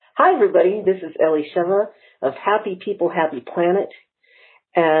Hi, everybody. This is Ellie Sheva of Happy People, Happy Planet,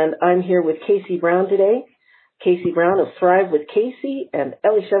 and I'm here with Casey Brown today. Casey Brown of Thrive with Casey and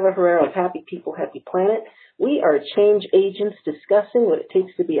Ellie Sheva Herrera of Happy People, Happy Planet. We are change agents discussing what it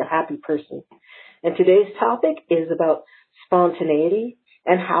takes to be a happy person. And today's topic is about spontaneity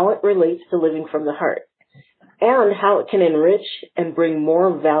and how it relates to living from the heart and how it can enrich and bring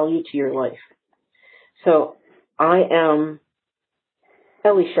more value to your life. So I am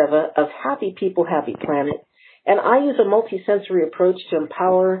Ellie Sheva of Happy People, Happy Planet, and I use a multisensory approach to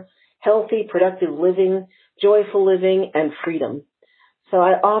empower healthy, productive living, joyful living, and freedom. So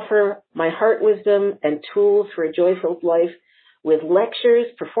I offer my heart wisdom and tools for a joyful life with lectures,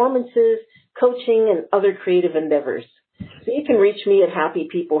 performances, coaching, and other creative endeavors. So you can reach me at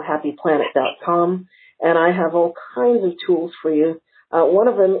happypeoplehappyplanet.com, and I have all kinds of tools for you. One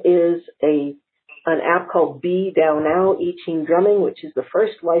of them is an app called Be Down Now, I Ching Drumming, which is the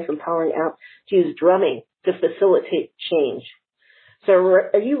first life-empowering app to use drumming to facilitate change. So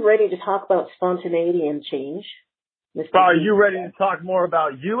are you ready to talk about spontaneity and change? Are you ready to talk more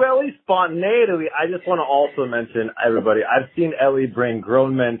about you, Ellie? Spontaneity. I just want to also mention, everybody, I've seen Ellie bring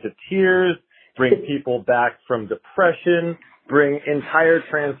grown men to tears, bring people back from depression, bring entire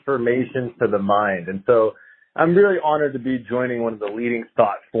transformations to the mind. And so I'm really honored to be joining one of the leading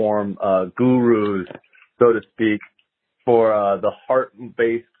thought form gurus, so to speak, for the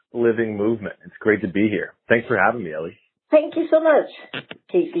heart-based living movement. It's great to be here. Thanks for having me, Ellie. Thank you so much,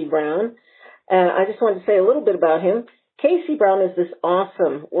 Casey Brown. I just wanted to say a little bit about him. Casey Brown is this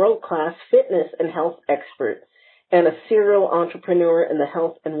awesome, world-class fitness and health expert and a serial entrepreneur in the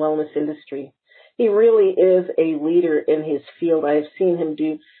health and wellness industry. He really is a leader in his field. I have seen him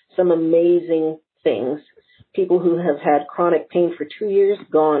do some amazing things. People who have had chronic pain for 2 years,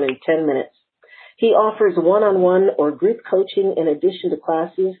 gone in 10 minutes. He offers one-on-one or group coaching in addition to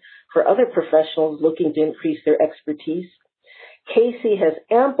classes for other professionals looking to increase their expertise. Casey has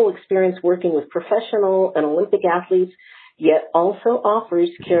ample experience working with professional and Olympic athletes, yet also offers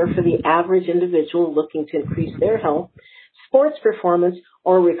care for the average individual looking to increase their health, sports performance,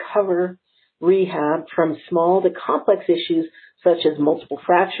 or recover rehab from small to complex issues such as multiple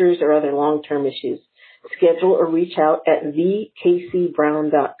fractures or other long-term issues. Schedule or reach out at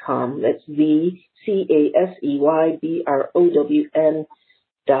thecaseybrown.com. That's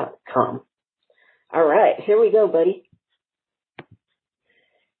thecaseybrown.com. All right, here we go, buddy.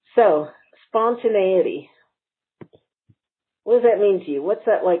 So, spontaneity. What does that mean to you? What's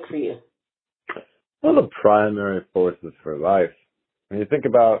that like for you? One of the primary forces for life. When you think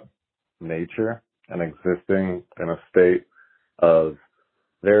about nature and existing in a state of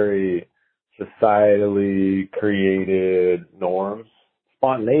very societally created norms,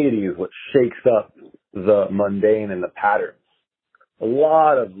 spontaneity is what shakes up the mundane and the patterns. A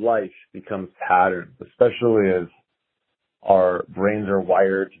lot of life becomes patterns, especially as our brains are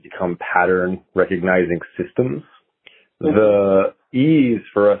wired to become pattern recognizing systems. The ease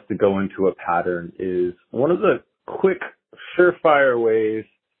for us to go into a pattern is one of the quick, surefire ways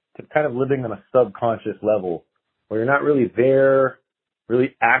to kind of living on a subconscious level where you're not really there,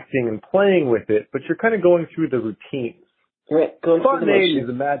 really acting and playing with it, but you're kind of going through the routines. Right. Spontaneity is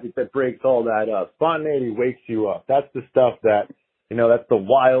the magic that breaks all that up. Spontaneity wakes you up. That's the stuff that, that's the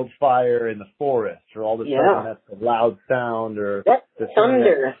wildfire in the forest, or all the sudden that's the loud sound, or that's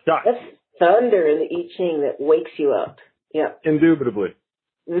thunder. That's thunder in the I Ching that wakes you up. Yeah. Indubitably.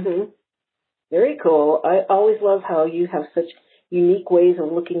 Mm-hmm. Very cool. I always love how you have such unique ways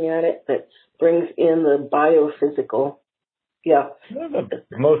of looking at it that brings in the biophysical. Yeah. One of the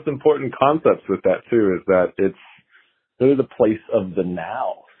most important concepts with that, too, is that it's really the place of the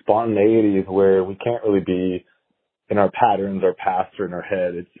now. Spontaneity is where we can't really be in our patterns, our past, or in our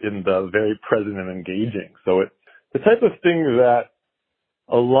head. It's in the very present and engaging. So it's the type of thing that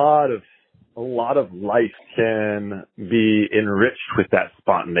a lot of life can be enriched with that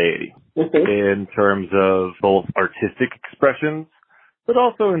spontaneity in terms of both artistic expressions, but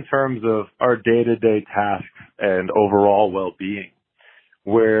also in terms of our day-to-day tasks and overall well-being,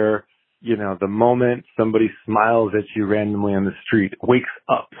 where, the moment somebody smiles at you randomly on the street, wakes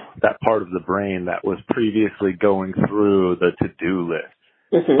up that part of the brain that was previously going through the to-do list.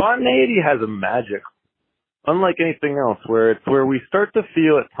 Spontaneity has a magic, unlike anything else, where it's where we start to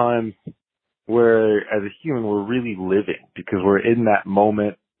feel at times where, as a human, we're really living because we're in that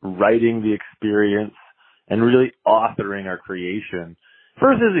moment, writing the experience and really authoring our creation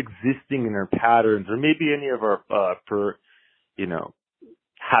versus existing in our patterns or maybe any of our,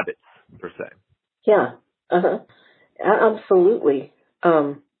 habits per se. Yeah. Absolutely.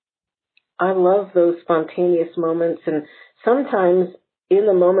 I love those spontaneous moments, and sometimes in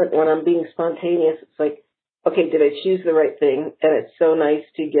the moment when I'm being spontaneous, it's like, okay, did I choose the right thing? And it's so nice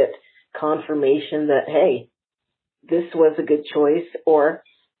to get confirmation that, hey, this was a good choice. Or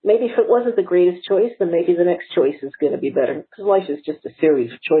maybe if it wasn't the greatest choice, then maybe the next choice is going to be better. Because life is just a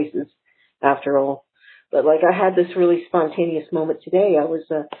series of choices after all. But like I had this really spontaneous moment today. I was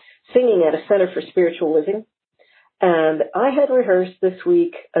singing at a Center for Spiritual Living. And I had rehearsed this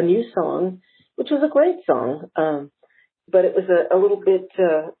week a new song, which was a great song. But it was a little bit,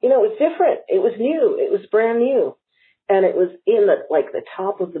 it was different. It was new. It was brand new. And it was in the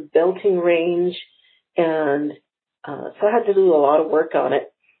top of the belting range. And so I had to do a lot of work on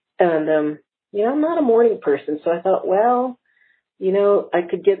it. And, I'm not a morning person. So I thought, well, I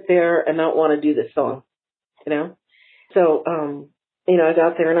could get there and not want to do this song, So, I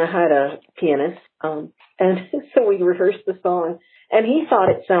got there and I had a pianist. And so we rehearsed the song. And he thought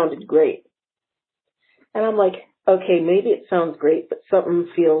it sounded great. And I'm like, okay, maybe it sounds great, but something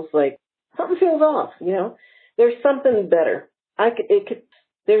feels off, There's something better.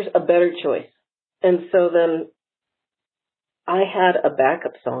 There's a better choice. And so then I had a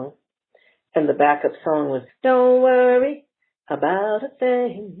backup song, and the backup song was, don't worry about a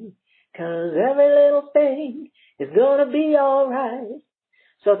thing, 'cause every little thing is gonna be alright.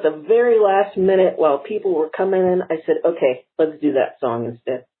 So at the very last minute, while people were coming in, I said, okay, let's do that song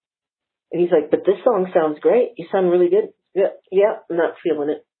instead. And he's like, but this song sounds great. You sound really good. Yeah, I'm not feeling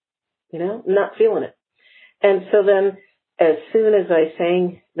it. I'm not feeling it. And so then as soon as I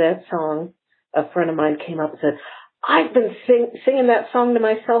sang that song, a friend of mine came up and said, I've been singing that song to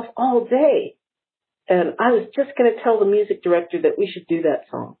myself all day. And I was just going to tell the music director that we should do that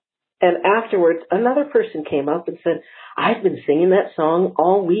song. And afterwards, another person came up and said, I've been singing that song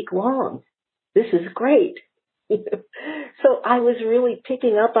all week long. This is great. So I was really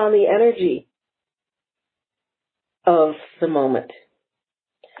picking up on the energy of the moment.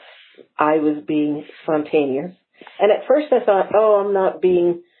 I was being spontaneous. And at first I thought, I'm not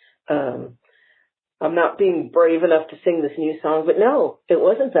being brave enough to sing this new song. But no, it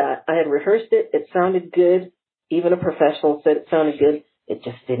wasn't that. I had rehearsed it. It sounded good. Even a professional said it sounded good. It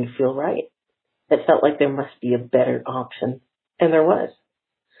just didn't feel right. It felt like there must be a better option. And there was.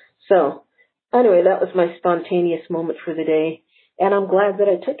 So anyway, that was my spontaneous moment for the day, and I'm glad that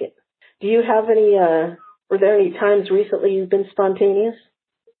I took it. Do you have were there any times recently you've been spontaneous,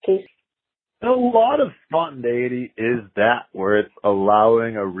 Casey? A lot of spontaneity is that, where it's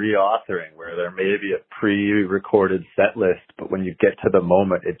allowing a reauthoring, where there may be a pre-recorded set list, but when you get to the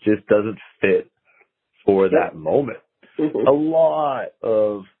moment, it just doesn't fit for that moment. Mm-hmm. A lot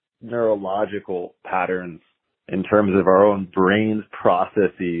of neurological patterns in terms of our own brain's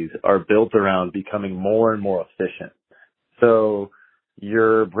processes are built around becoming more and more efficient. So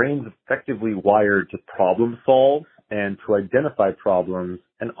your brain's effectively wired to problem solve and to identify problems.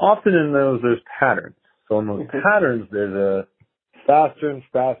 And often in those, there's patterns. So in those patterns, there's a faster and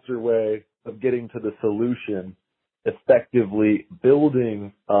faster way of getting to the solution, effectively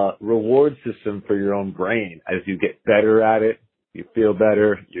building a reward system for your own brain. As you get better at it, you feel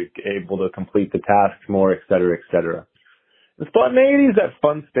better, you're able to complete the tasks more, et cetera, et cetera. And spontaneity is that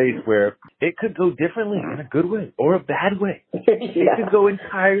fun space where it could go differently in a good way or a bad way. It could go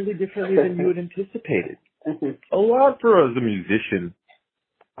entirely differently than you had anticipated. A lot for us as a musician,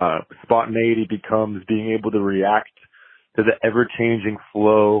 spontaneity becomes being able to react to the ever-changing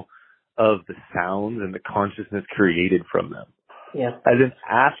flow of the sounds and the consciousness created from them. Yeah. As an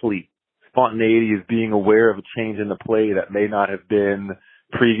athlete, spontaneity is being aware of a change in the play that may not have been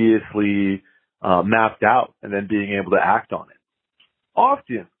previously mapped out, and then being able to act on it.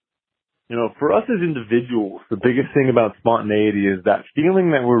 Often, for us as individuals, the biggest thing about spontaneity is that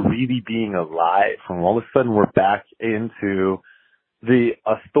feeling that we're really being alive, and all of a sudden we're back into the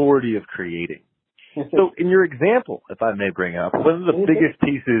authority of creating. So in your example, if I may bring up, one of the biggest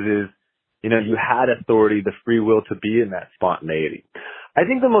pieces is, you had authority, the free will to be in that spontaneity. I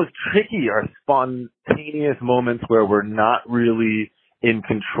think the most tricky are spontaneous moments where we're not really in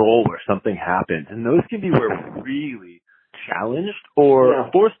control, where something happens. And those can be where we're really challenged or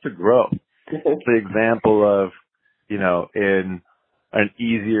forced to grow. The example of, in an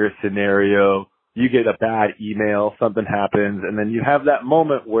easier scenario, you get a bad email, something happens, and then you have that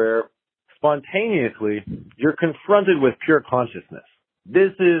moment where spontaneously you're confronted with pure consciousness.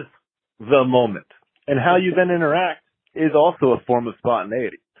 This is the moment. And how you then interact is also a form of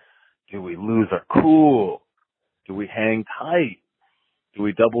spontaneity. Do we lose our cool? Do we hang tight? Do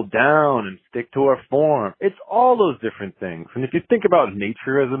we double down and stick to our form? It's all those different things. And if you think about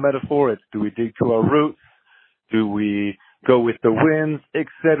nature as a metaphor, it's do we dig to our roots? Do we go with the winds? Et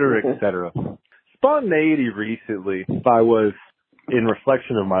cetera, et cetera. Spontaneity recently, if I was in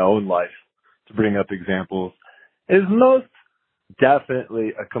reflection of my own life, to bring up examples, is most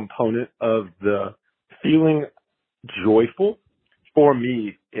definitely a component of the feeling joyful for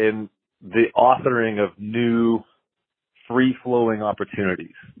me in the authoring of new free-flowing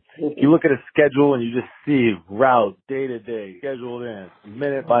opportunities. You look at a schedule and you just see routes day to day, scheduled in,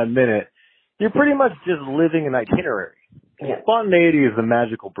 minute by minute. You're pretty much just living an itinerary. Yeah. Spontaneity is the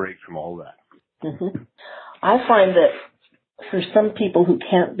magical break from all that. Mm-hmm. I find that for some people who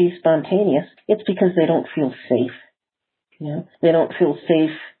can't be spontaneous, it's because they don't feel safe. You know, they don't feel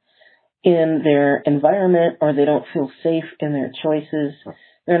safe in their environment, or they don't feel safe in their choices.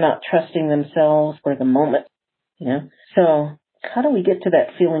 They're not trusting themselves or the moment. You know, so how do we get to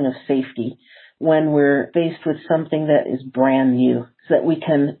that feeling of safety when we're faced with something that is brand new, so that we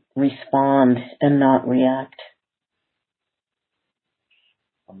can respond and not react?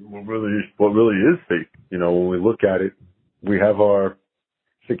 What really is safe? You know, when we look at it, we have our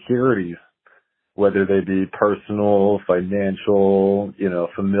securities, whether they be personal, financial, you know,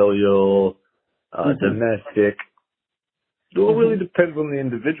 familial, domestic. It all really depends on the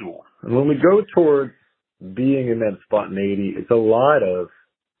individual. And when we go towards being in that spontaneity, it's a lot of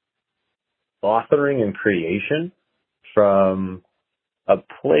authoring and creation from a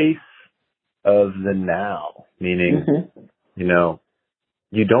place of the now, meaning, you know,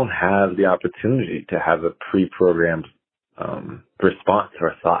 you don't have the opportunity to have a pre-programmed response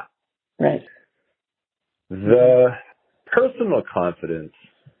or thought. Right. The personal confidence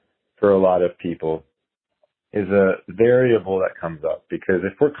for a lot of people is a variable that comes up, because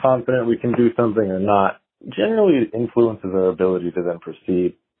if we're confident we can do something or not, generally it influences our ability to then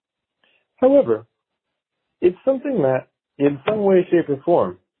proceed. However, it's something that in some way, shape, or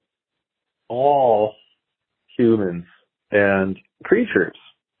form, all humans and creatures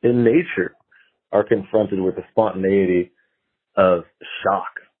in nature are confronted with the spontaneity of shock.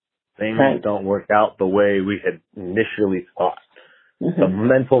 Things don't work out the way we had initially thought. The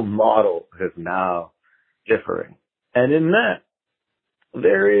mental model is now differing. And in that,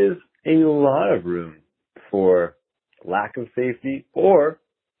 there is a lot of room for lack of safety, or,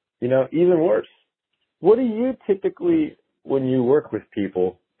 you know, even worse. What do you typically, when you work with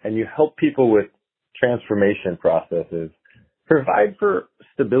people and you help people with transformation processes, provide for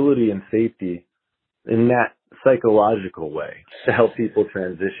stability and safety in that psychological way to help people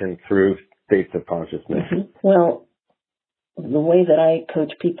transition through states of consciousness? Well, the way that I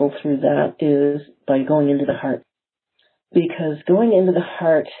coach people through that is by going into the heart. Because going into the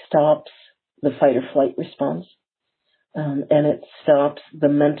heart stops the fight or flight response, and it stops the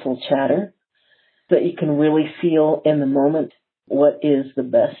mental chatter, so that you can really feel in the moment what is the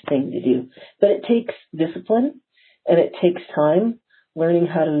best thing to do. But it takes discipline, and it takes time learning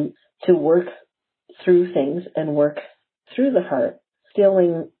how to work through things and work through the heart,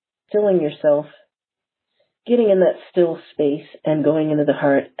 stilling yourself, getting in that still space and going into the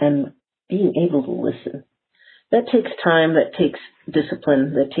heart and being able to listen. That takes time, that takes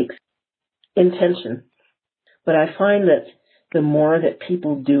discipline, that takes intention. But I find that the more that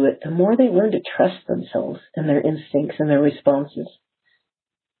people do it, the more they learn to trust themselves and their instincts and their responses.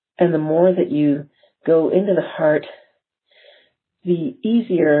 And the more that you go into the heart, the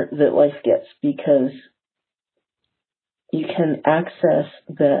easier that life gets, because you can access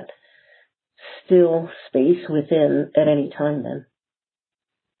that still space within at any time then.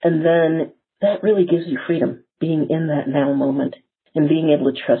 And then that really gives you freedom, being in that now moment and being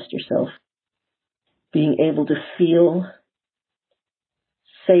able to trust yourself, being able to feel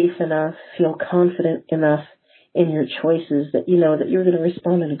safe enough, feel confident enough in your choices that you know that you're going to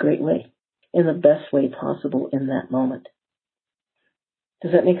respond in a great way, in the best way possible in that moment.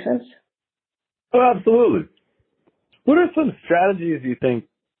 Does that make sense? Oh, absolutely. What are some strategies you think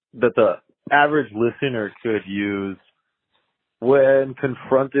that the average listener could use when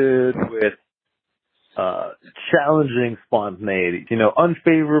confronted with challenging spontaneity, you know,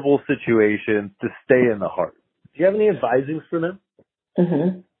 unfavorable situations, to stay in the heart? Do you have any advisings for them?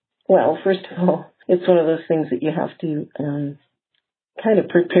 Well, first of all, it's one of those things that you have to kind of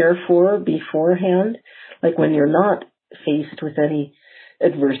prepare for beforehand. Like when you're not faced with any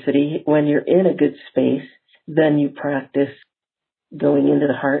adversity, when you're in a good space, then you practice going into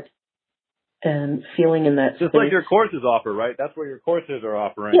the heart and feeling in that Just space. like your courses offer, right? That's where your courses are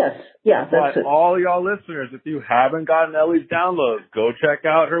offering. Yes, yeah, that's it. All y'all listeners, if you haven't gotten Ellie's downloads, go check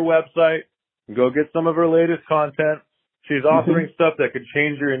out her website and go get some of her latest content. She's offering stuff that could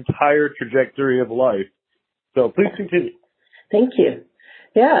change your entire trajectory of life. So please continue. Thank you.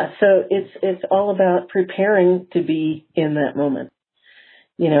 Yeah, so it's all about preparing to be in that moment.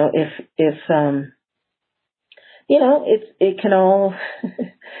 You know, if it can all,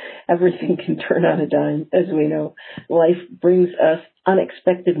 everything can turn on a dime, as we know. Life brings us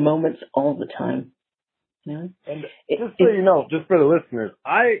unexpected moments all the time. And just so you know, just for the listeners,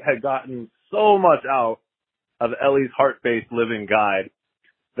 I had gotten so much out of Ellie's Heart-Based Living Guide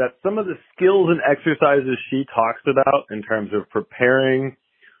that some of the skills and exercises she talks about in terms of preparing,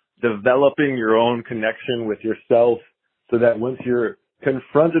 developing your own connection with yourself so that once you're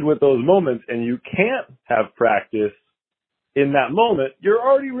confronted with those moments and you can't have practice in that moment, you're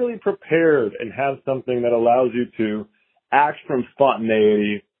already really prepared and have something that allows you to act from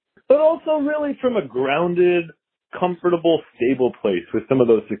spontaneity, but also really from a grounded, comfortable, stable place with some of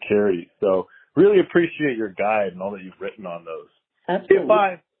those securities. So really appreciate your guide and all that you've written on those. Absolutely. If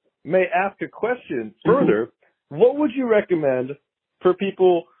I may ask a question further, what would you recommend for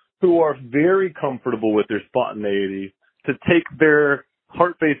people who are very comfortable with their spontaneity to take their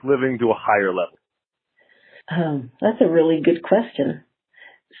heart-based living to a higher level? That's a really good question.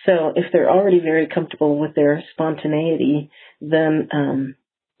 So if they're already very comfortable with their spontaneity, then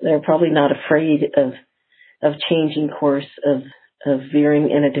they're probably not afraid of changing course, of veering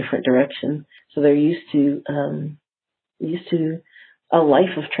in a different direction. So they're used to a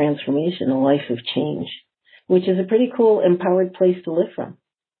life of transformation, a life of change, which is a pretty cool, empowered place to live from,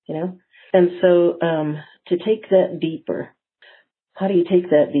 And so to take that deeper, how do you take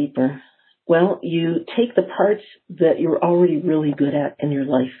that deeper? Well, you take the parts that you're already really good at in your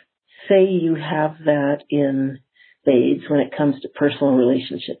life. Say you have that in spades when it comes to personal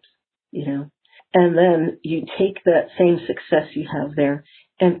relationships, and then you take that same success you have there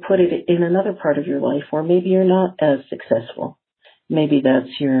and put it in another part of your life where maybe you're not as successful. Maybe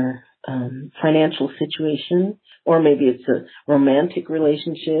that's your financial situation, or maybe it's a romantic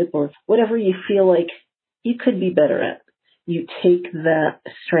relationship, or whatever you feel like you could be better at. You take that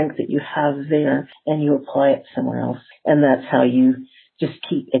strength that you have there and you apply it somewhere else. And that's how you just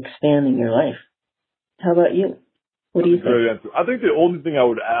keep expanding your life. How about you? What do you think? I think the only thing I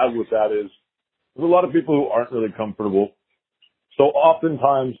would add with that is there's a lot of people who aren't really comfortable. So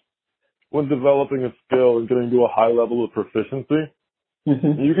oftentimes when developing a skill and getting to a high level of proficiency,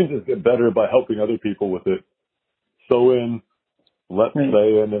 you can just get better by helping other people with it. So in, let's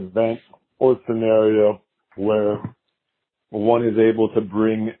say, an event or scenario where one is able to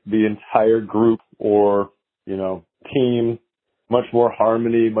bring the entire group or, team much more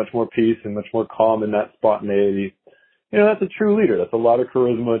harmony, much more peace, and much more calm in that spontaneity. That's a true leader. That's a lot of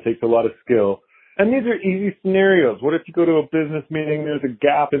charisma. It takes a lot of skill. And these are easy scenarios. What if you go to a business meeting, there's a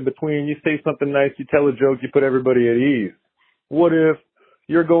gap in between, you say something nice, you tell a joke, you put everybody at ease? What if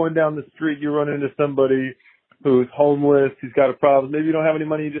you're going down the street, you run into somebody who's homeless, who's got a problem, maybe you don't have any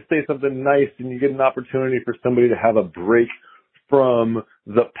money, you just say something nice and you get an opportunity for somebody to have a break from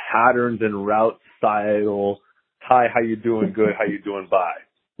the patterns and route style, hi, how you doing, good, how you doing, bye.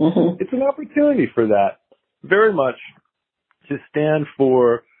 It's an opportunity for that, very much, to stand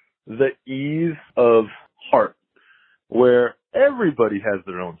for the ease of heart, where everybody has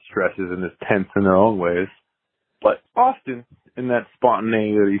their own stresses and is tense in their own ways, but often in that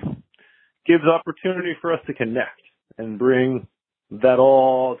spontaneity gives opportunity for us to connect and bring that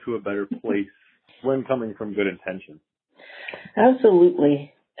all to a better place when coming from good intention.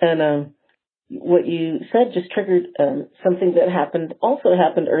 Absolutely. And what you said just triggered something that also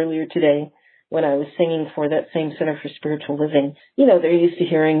happened earlier today when I was singing for that same Center for Spiritual Living. They're used to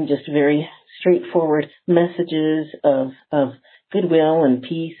hearing just very straightforward messages of goodwill and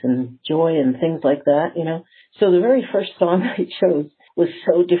peace and joy and things like that, So the very first song I chose was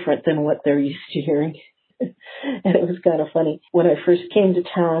so different than what they're used to hearing. And it was kind of funny. When I first came to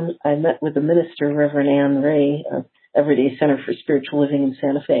town, I met with the minister, Reverend Ann Ray, of Everyday Center for Spiritual Living in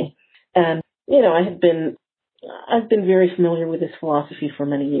Santa Fe. And, I've been very familiar with his philosophy for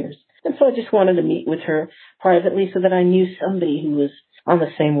many years. And so I just wanted to meet with her privately so that I knew somebody who was on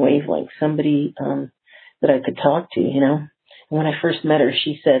the same wavelength, somebody that I could talk to, And when I first met her,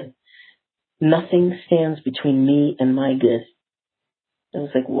 she said, "Nothing stands between me and my good." I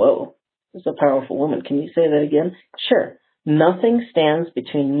was like, whoa, this is a powerful woman. Can you say that again? Sure. Nothing stands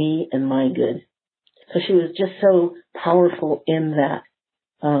between me and my good. So she was just so powerful in that.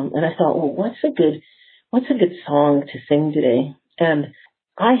 And I thought, well, what's a good song to sing today? And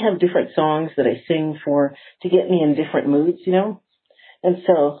I have different songs that I sing to get me in different moods, And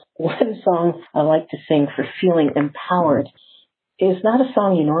so one song I like to sing for feeling empowered is not a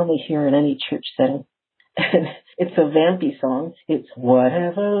song you normally hear in any church setting. And it's a vampy song. It's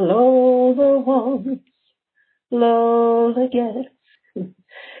whatever Lola wants, Lola gets.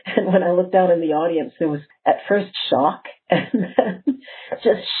 And when I looked out in the audience, there was at first shock and then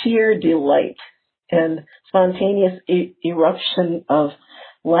just sheer delight. and spontaneous eruption of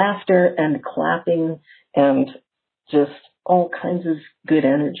laughter and clapping and just all kinds of good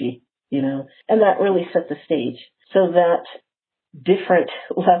energy, and that really set the stage. So that different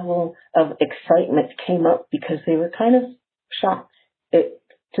level of excitement came up because they were kind of shocked.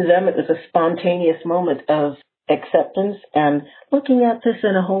 To them, it was a spontaneous moment of acceptance and looking at this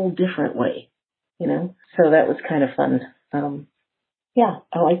in a whole different way, So that was kind of fun. I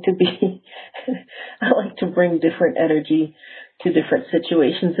like to I like to bring different energy to different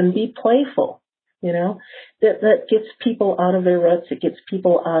situations and be playful, that gets people out of their ruts. It gets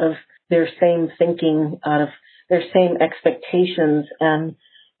people out of their same thinking, out of their same expectations. And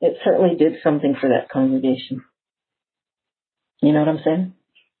it certainly did something for that congregation. You know what I'm saying?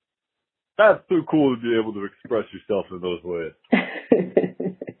 That's so cool to be able to express yourself in those ways.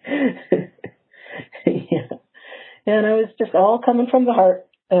 Yeah. And it was just all coming from the heart.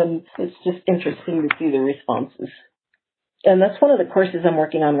 And it's just interesting to see the responses. And that's one of the courses I'm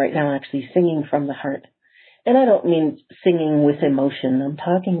working on right now, actually, singing from the heart. And I don't mean singing with emotion. I'm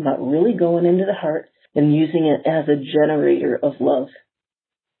talking about really going into the heart and using it as a generator of love,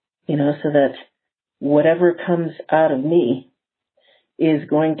 so that whatever comes out of me is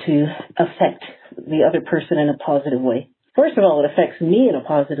going to affect the other person in a positive way. First of all, it affects me in a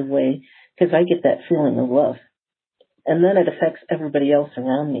positive way because I get that feeling of love. And then it affects everybody else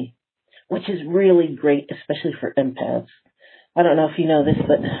around me, which is really great, especially for empaths. I don't know if you know this,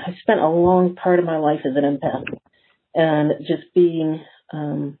 but I spent a long part of my life as an empath and just being,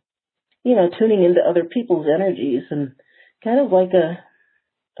 tuning into other people's energies and kind of like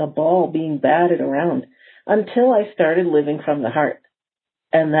a ball being batted around until I started living from the heart.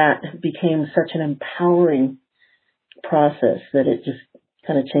 And that became such an empowering process that it just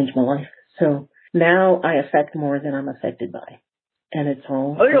kind of changed my life. So now I affect more than I'm affected by. And it's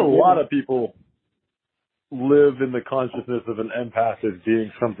all... I think a lot of people live in the consciousness of an empath as being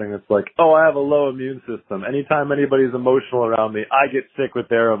something that's like, oh, I have a low immune system. Anytime anybody's emotional around me, I get sick with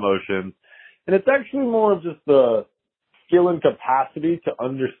their emotions. And it's actually more of just the skill and capacity to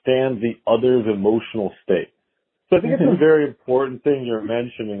understand the other's emotional state. So I think it's a very important thing you're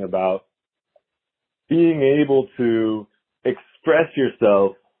mentioning about being able to express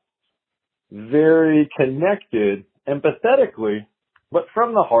yourself very connected, empathetically, but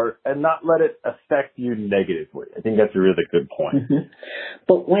from the heart and not let it affect you negatively. I think that's a really good point.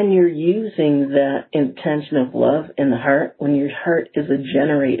 But when you're using that intention of love in the heart, when your heart is a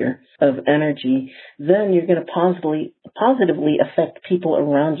generator of energy, then you're going to positively affect people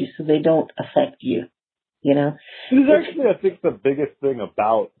around you so they don't affect you. This is actually, I think, the biggest thing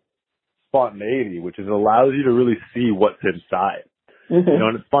about spontaneity, which is it allows you to really see what's inside. In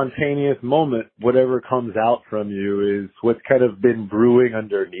a spontaneous moment, whatever comes out from you is what's kind of been brewing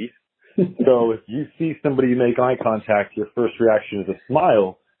underneath. So if you see somebody make eye contact, your first reaction is a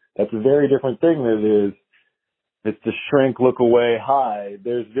smile. That's a very different thing than it is. It's to shrink, look away, hide.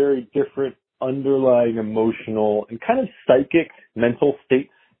 There's very different underlying emotional and kind of psychic mental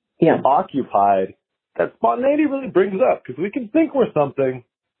states occupied that spontaneity really brings up, because we can think we're something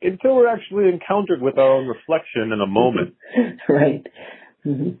until we're actually encountered with our own reflection in a moment. Right.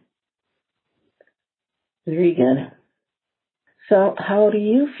 Very good. So how do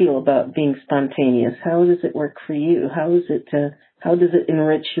you feel about being spontaneous? How does it work for you? How does it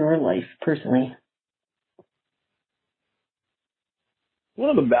enrich your life personally? One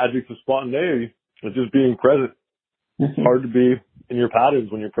of the magics of spontaneity is just being present. It's hard to be in your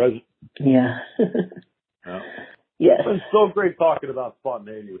patterns when you're present. Yeah. Yeah. Yes. It's been so great talking about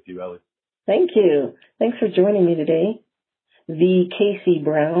spontaneity with you, Ellie. Thank you. Thanks for joining me today. The Casey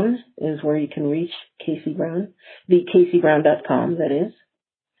Brown is where you can reach Casey Brown. TheCaseyBrown.com, that is.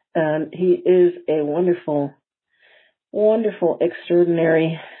 And he is a wonderful, wonderful,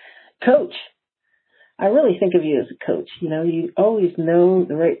 extraordinary coach. I really think of you as a coach. You always know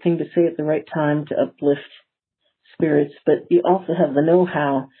the right thing to say at the right time to uplift spirits, but you also have the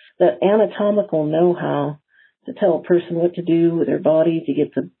know-how, that anatomical know-how to tell a person what to do with their body to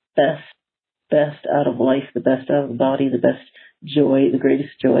get the best out of life, the best out of the body, the best joy, the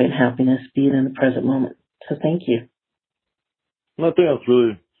greatest joy and happiness being in the present moment. So thank you. And I think that's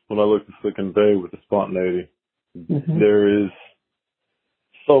really what I look to convey with the spontaneity. There is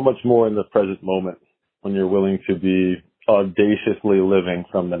so much more in the present moment when you're willing to be audaciously living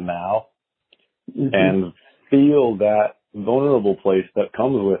from the now and feel that vulnerable place that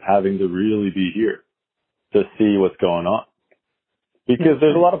comes with having to really be here to see what's going on. Because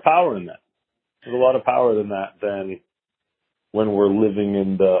there's a lot of power in that. There's a lot of power in that than when we're living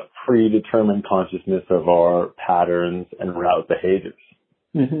in the predetermined consciousness of our patterns and route behaviors.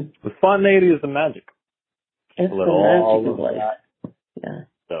 Mm-hmm. The spontaneity is the magic. It's Let the all magic of life. that Yeah.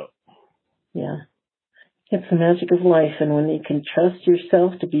 go. Yeah. It's the magic of life, and when you can trust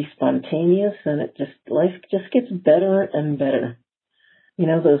yourself to be spontaneous, then life just gets better and better. You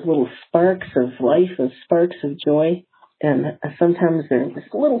know, those little sparks of life, those sparks of joy, and sometimes they're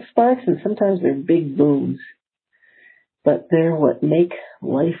just little sparks, and sometimes they're big booms. But they're what make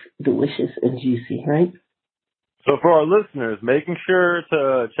life delicious and juicy, right? So for our listeners, making sure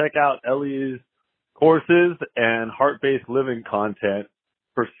to check out Ellie's courses and heart-based living content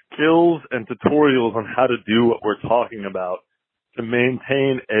for skills and tutorials on how to do what we're talking about to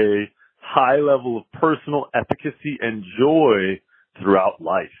maintain a high level of personal efficacy and joy throughout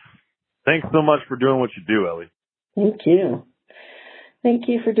life. Thanks so much for doing what you do, Ellie. Thank you. Thank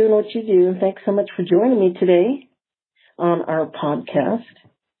you for doing what you do, and thanks so much for joining me today on our podcast.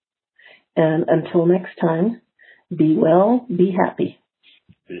 And until next time, be well, be happy.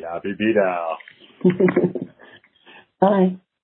 Be happy, be now. Bye.